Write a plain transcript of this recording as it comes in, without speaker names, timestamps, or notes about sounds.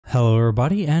Hello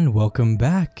everybody and welcome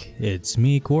back. It's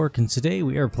me, Quark, and today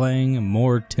we are playing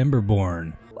more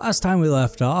Timberborn. Last time we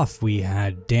left off, we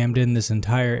had dammed in this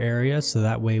entire area so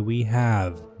that way we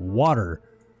have water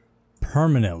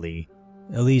permanently,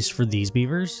 at least for these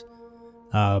beavers.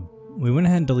 We went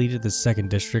ahead and deleted the second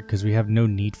district because we have no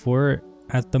need for it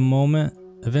at the moment.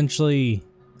 Eventually,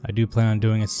 I do plan on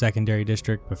doing a secondary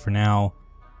district, but for now,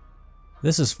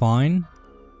 this is fine.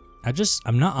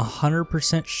 I'm not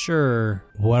 100% sure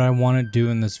what I want to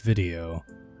do in this video.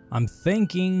 I'm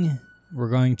thinking we're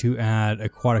going to add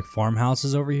aquatic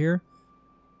farmhouses over here.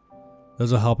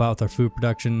 Those will help out with our food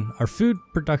production. Our food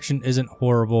production isn't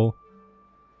horrible,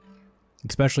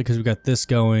 especially because we got this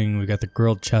going. We got the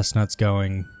grilled chestnuts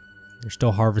going. They're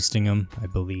still harvesting them, I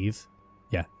believe.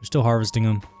 Yeah, they're still harvesting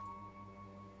them.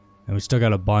 And we still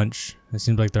got a bunch. It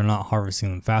seems like they're not harvesting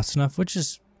them fast enough, which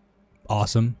is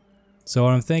awesome. So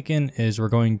what I'm thinking is we're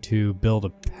going to build a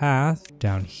path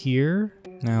down here.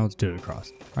 Now let's do it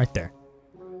across. Right there.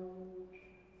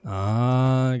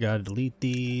 Gotta delete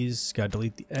these. Gotta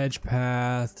delete the edge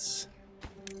paths.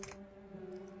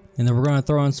 And then we're gonna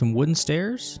throw in some wooden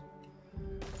stairs.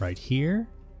 Right here.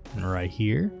 And right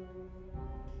here.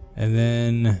 And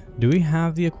then, do we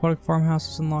have the aquatic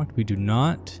farmhouses unlocked? We do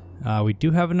not. We do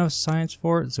have enough science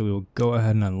for it, so we will go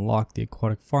ahead and unlock the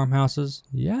aquatic farmhouses.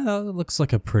 Yeah, that looks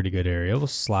like a pretty good area. We'll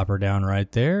slap her down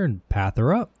right there and path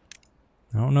her up.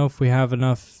 I don't know if we have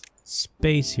enough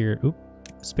space here.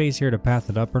 Space here to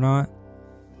path it up or not.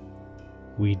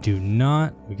 We do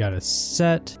not. We got a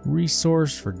set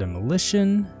resource for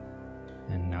demolition.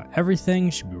 And now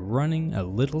everything should be running a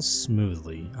little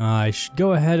smoothly. I should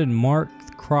go ahead and mark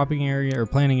the cropping area or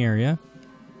planting area.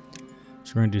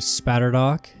 So we're going to do spatter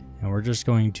dock. And we're just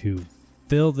going to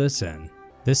fill this in.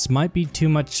 This might be too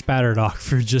much spatter dock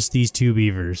for just these two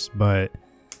beavers, but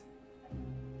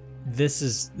this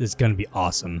is going to be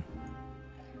awesome.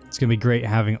 It's going to be great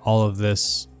having all of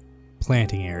this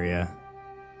planting area.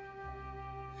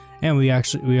 And we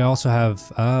also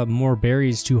have more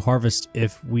berries to harvest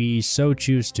if we so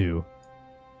choose to.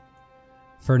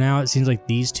 For now, it seems like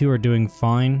these two are doing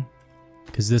fine,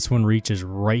 because this one reaches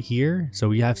right here. So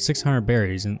we have 600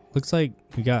 berries, and looks like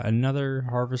we got another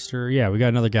harvester. Yeah, we got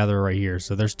another gatherer right here,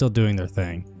 so they're still doing their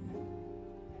thing.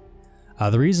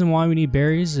 The reason why we need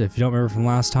berries, if you don't remember from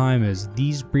last time, is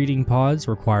these breeding pods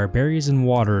require berries and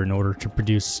water in order to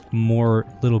produce more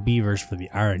little beavers for the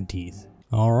iron teeth.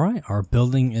 Alright, our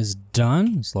building is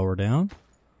done. Slow her down.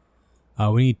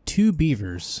 We need 2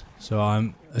 beavers, so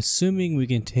I'm assuming we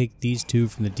can take these 2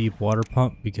 from the deep water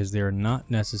pump because they are not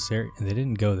necessary, and they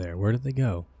didn't go there. Where did they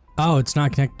go? Oh, it's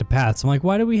not connected to paths. I'm like,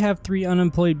 why do we have 3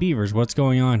 unemployed beavers? What's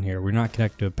going on here? We're not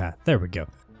connected to a path. There we go.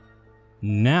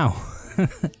 Now,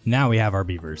 now we have our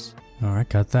beavers. Alright,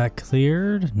 got that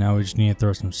cleared. Now we just need to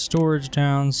throw some storage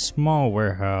down, small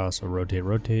warehouse, so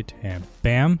rotate, and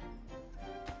bam.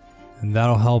 And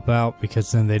that'll help out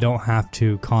because then they don't have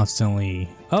to constantly...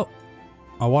 Oh!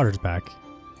 My water's back.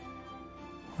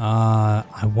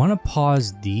 I want to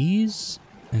pause these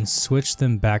and switch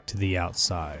them back to the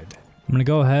outside. I'm going to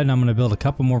go ahead and I'm going to build a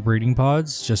couple more breeding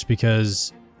pods just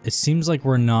because it seems like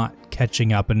we're not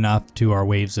catching up enough to our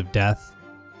waves of death.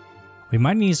 We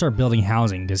might need to start building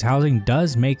housing because housing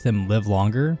does make them live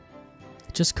longer.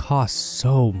 It just costs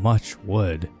so much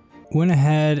wood. Went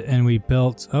ahead and we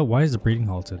built... Oh, why is the breeding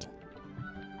halted?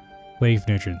 Waiting for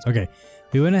nutrients. Okay.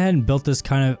 We went ahead and built this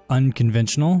kind of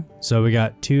unconventional. So we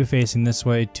got 2 facing this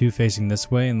way, 2 facing this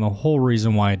way. And the whole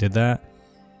reason why I did that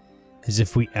is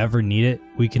if we ever need it,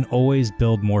 we can always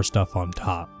build more stuff on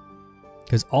top.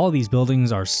 Because all these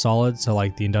buildings are solid. So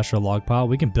like the industrial log pile,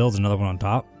 we can build another one on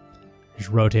top. Just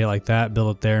rotate like that,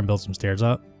 build it there and build some stairs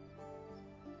up.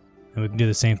 And we can do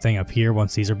the same thing up here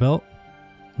once these are built.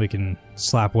 We can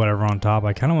slap whatever on top.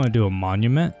 I kind of want to do a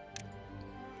monument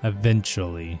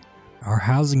eventually. Our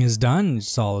housing is done. You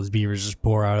saw those beavers just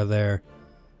pour out of there.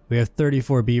 We have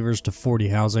 34 beavers to 40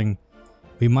 housing.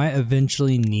 We might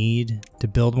eventually need to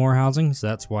build more housing, so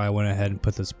that's why I went ahead and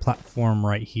put this platform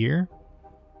right here.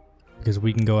 Because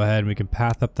we can go ahead and we can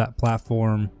path up that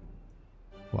platform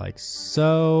like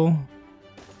so.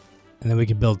 And then we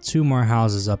can build 2 more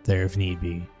houses up there if need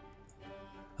be.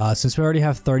 Since we already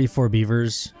have 34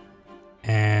 beavers,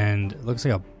 and it looks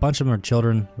like a bunch of them are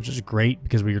children, which is great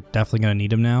because we're definitely going to need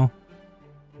them now.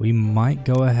 We might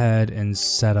go ahead and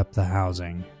set up the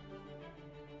housing.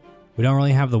 We don't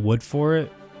really have the wood for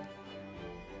it,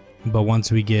 but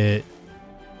once we get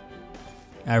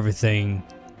everything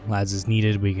as is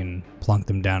needed, we can plunk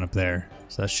them down up there.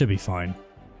 So that should be fine.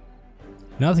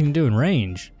 Nothing to do in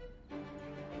range.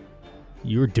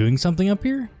 You were doing something up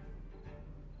here?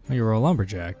 Oh, you were a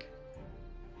lumberjack.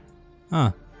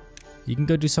 Huh. you can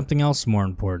go do something else more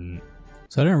important.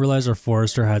 So I didn't realize our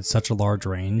forester had such a large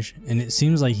range, and it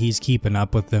seems like he's keeping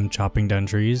up with them chopping down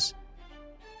trees.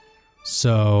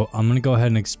 So I'm gonna go ahead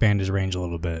and expand his range a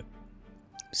little bit.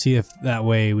 See if that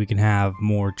way we can have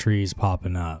more trees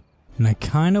popping up. And I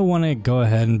kind of want to go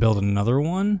ahead and build another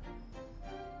one.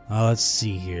 Let's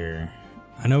see here.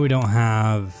 I know we don't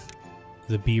have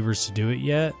the beavers to do it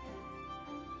yet,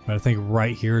 but I think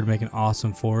right here would make an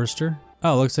awesome forester.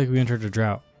 Oh, it looks like we entered a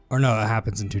drought. Or no, it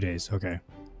happens in 2 days. Okay.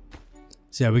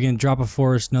 So yeah, we can drop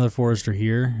another forester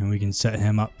here, and we can set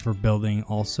him up for building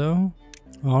also.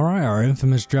 Alright, our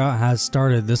infamous drought has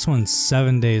started. This one's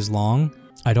 7 days long.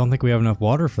 I don't think we have enough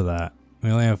water for that.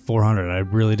 We only have 400. I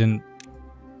really didn't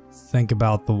think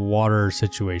about the water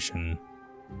situation.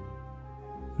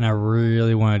 And I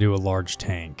really want to do a large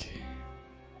tank.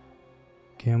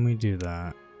 Can we do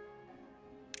that?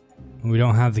 We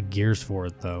don't have the gears for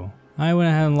it though. I went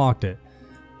ahead and locked it,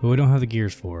 but we don't have the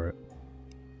gears for it.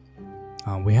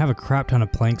 We have a crap ton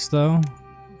of planks though,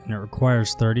 and it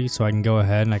requires 30, so I can go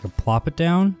ahead and I can plop it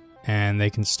down and they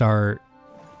can start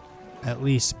at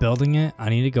least building it. I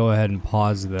need to go ahead and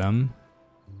pause them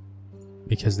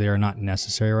because they are not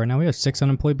necessary right now. We have 6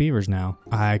 unemployed beavers now.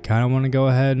 I kind of want to go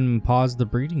ahead and pause the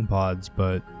breeding pods,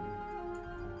 but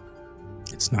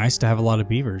it's nice to have a lot of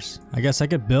beavers. I guess I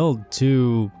could build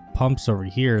 2 pumps over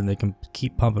here and they can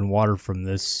keep pumping water from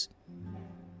this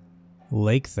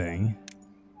lake thing.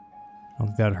 I don't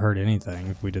think that'd hurt anything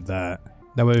if we did that.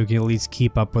 That way we can at least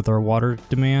keep up with our water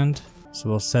demand. So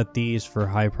we'll set these for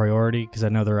high priority because I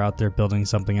know they're out there building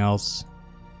something else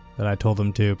that I told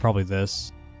them to. Probably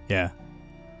this. Yeah.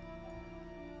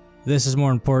 This is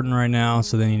more important right now,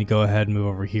 so they need to go ahead and move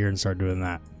over here and start doing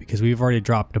that. Because we've already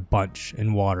dropped a bunch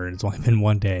in water and it's only been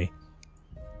 1 day.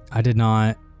 I did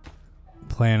not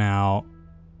plan out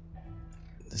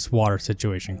this water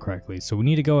situation correctly. So we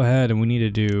need to go ahead and we need to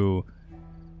do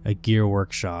a gear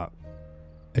workshop.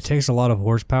 It takes a lot of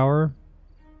horsepower.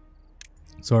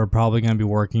 So we're probably going to be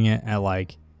working it at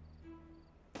like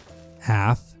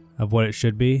half of what it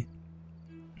should be.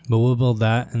 But we'll build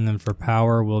that, and then for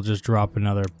power, we'll just drop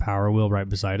another power wheel right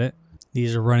beside it.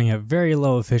 These are running at very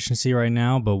low efficiency right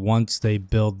now, but once they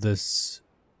build this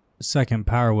second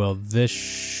power wheel, this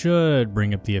should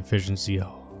bring up the efficiency,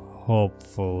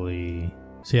 hopefully.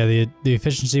 So yeah, the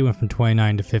efficiency went from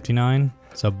 29 to 59.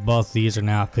 So both these are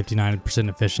now 59%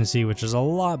 efficiency, which is a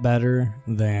lot better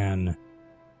than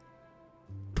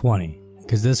 20,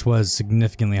 because this was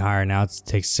significantly higher. Now it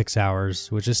takes 6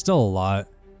 hours, which is still a lot,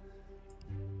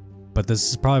 but this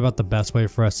is probably about the best way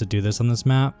for us to do this on this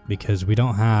map because we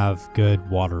don't have good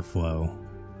water flow.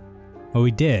 Well,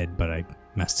 we did, but I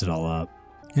messed it all up.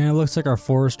 And it looks like our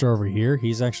forester over here,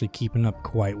 he's actually keeping up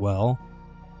quite well.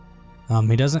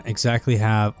 He doesn't exactly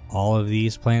have all of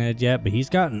these planted yet, but he's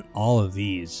gotten all of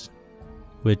these,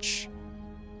 which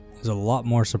is a lot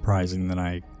more surprising than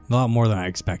a lot more than I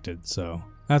expected, so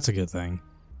that's a good thing.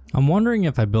 I'm wondering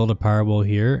if I build a power wheel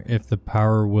here, if the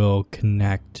power will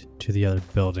connect to the other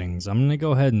buildings. I'm gonna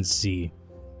go ahead and see.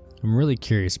 I'm really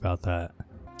curious about that.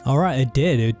 Alright, it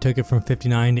did. It took it from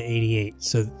 59 to 88.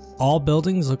 So all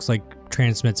buildings looks like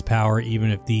transmits power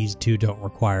even if these 2 don't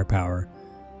require power.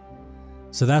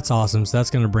 So that's awesome. So that's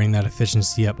gonna bring that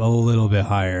efficiency up a little bit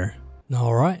higher.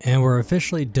 Alright, and we're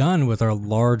officially done with our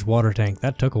large water tank.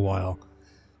 That took a while.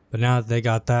 But now that they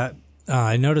got that,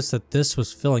 I noticed that this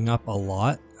was filling up a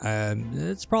lot.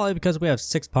 It's probably because we have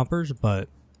 6 pumpers, but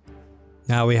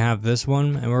now we have this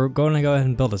one, and we're going to go ahead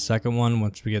and build a second one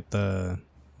once we get the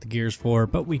gears for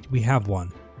it, but we have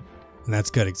one. And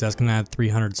that's good, because that's going to add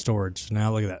 300 storage. So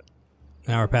now look at that.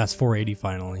 Now we're past 480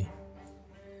 finally.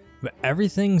 But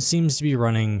everything seems to be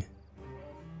running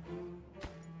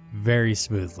very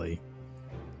smoothly.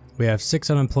 We have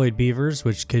 6 unemployed beavers,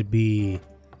 which could be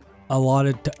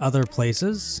allotted to other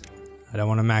places. I don't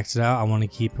want to max it out. I want to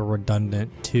keep a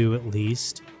redundant 2 at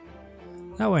least.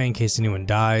 That way, in case anyone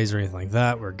dies or anything like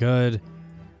that, we're good.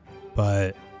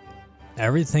 But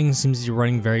everything seems to be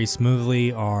running very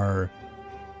smoothly. Our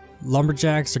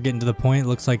lumberjacks are getting to the point. It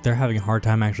looks like they're having a hard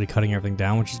time actually cutting everything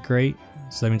down, which is great.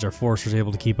 So that means our forester is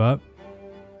able to keep up.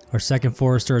 Our second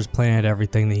forester has planted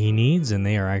everything that he needs, and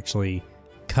they are actually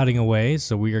cutting away.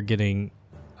 So we are getting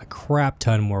a crap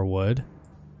ton more wood.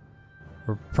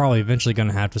 We're probably eventually going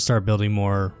to have to start building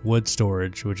more wood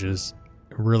storage, which is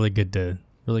really good to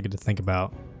think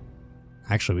about.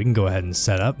 Actually, we can go ahead and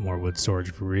set up more wood storage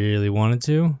if we really wanted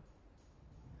to.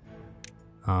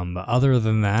 But other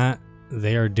than that,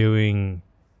 they are doing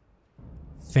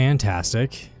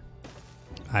fantastic.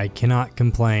 I cannot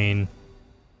complain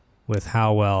with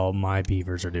how well my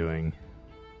beavers are doing.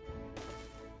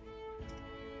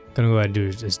 Gonna go ahead and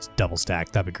do just double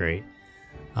stack. That'd be great.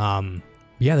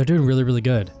 Yeah, they're doing really, really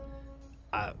good.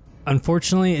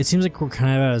 Unfortunately, it seems like we're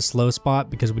kind of at a slow spot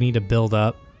because we need to build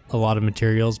up a lot of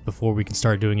materials before we can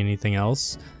start doing anything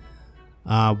else.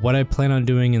 What I plan on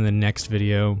doing in the next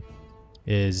video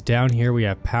is down here we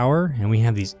have power and we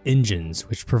have these engines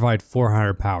which provide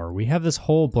 400 power. We have this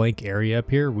whole blank area up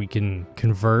here we can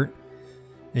convert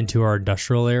into our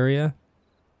industrial area.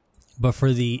 But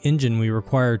for the engine we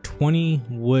require 20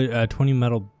 wood, 20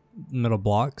 metal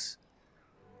blocks,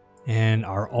 and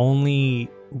our only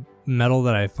metal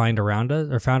that I found around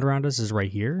us is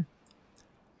right here.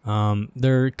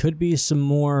 There could be some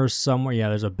more somewhere. Yeah,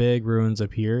 there's a big ruins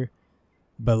up here.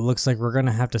 But it looks like we're going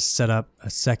to have to set up a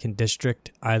second district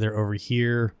either over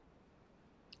here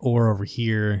or over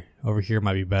here. Over here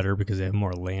might be better because they have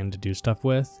more land to do stuff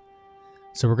with.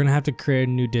 So we're going to have to create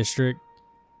a new district.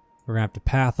 We're going to have to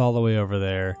path all the way over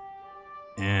there.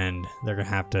 And they're going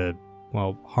to have to,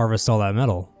 well, harvest all that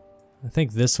metal. I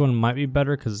think this one might be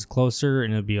better because it's closer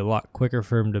and it'll be a lot quicker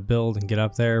for him to build and get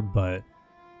up there. But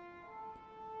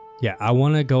yeah, I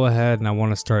want to go ahead and I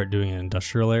want to start doing an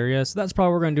industrial area. So that's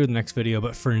probably what we're going to do in the next video.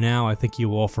 But for now, I thank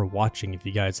you all for watching. If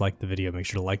you guys like the video, make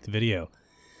sure to like the video.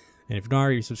 And if you're not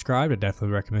already subscribed, I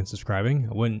definitely recommend subscribing.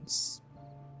 I wouldn't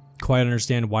quite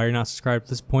understand why you're not subscribed at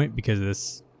this point because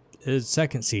this is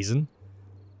second season.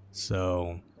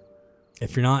 So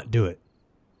if you're not, do it.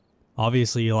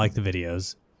 Obviously, you like the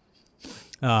videos.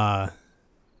 I'm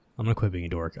going to quit being a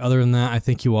dork. Other than that, I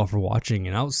thank you all for watching.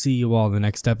 And I'll see you all in the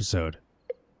next episode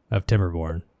of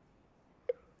Timberborn,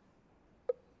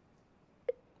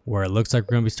 where it looks like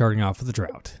we're going to be starting off with a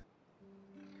drought.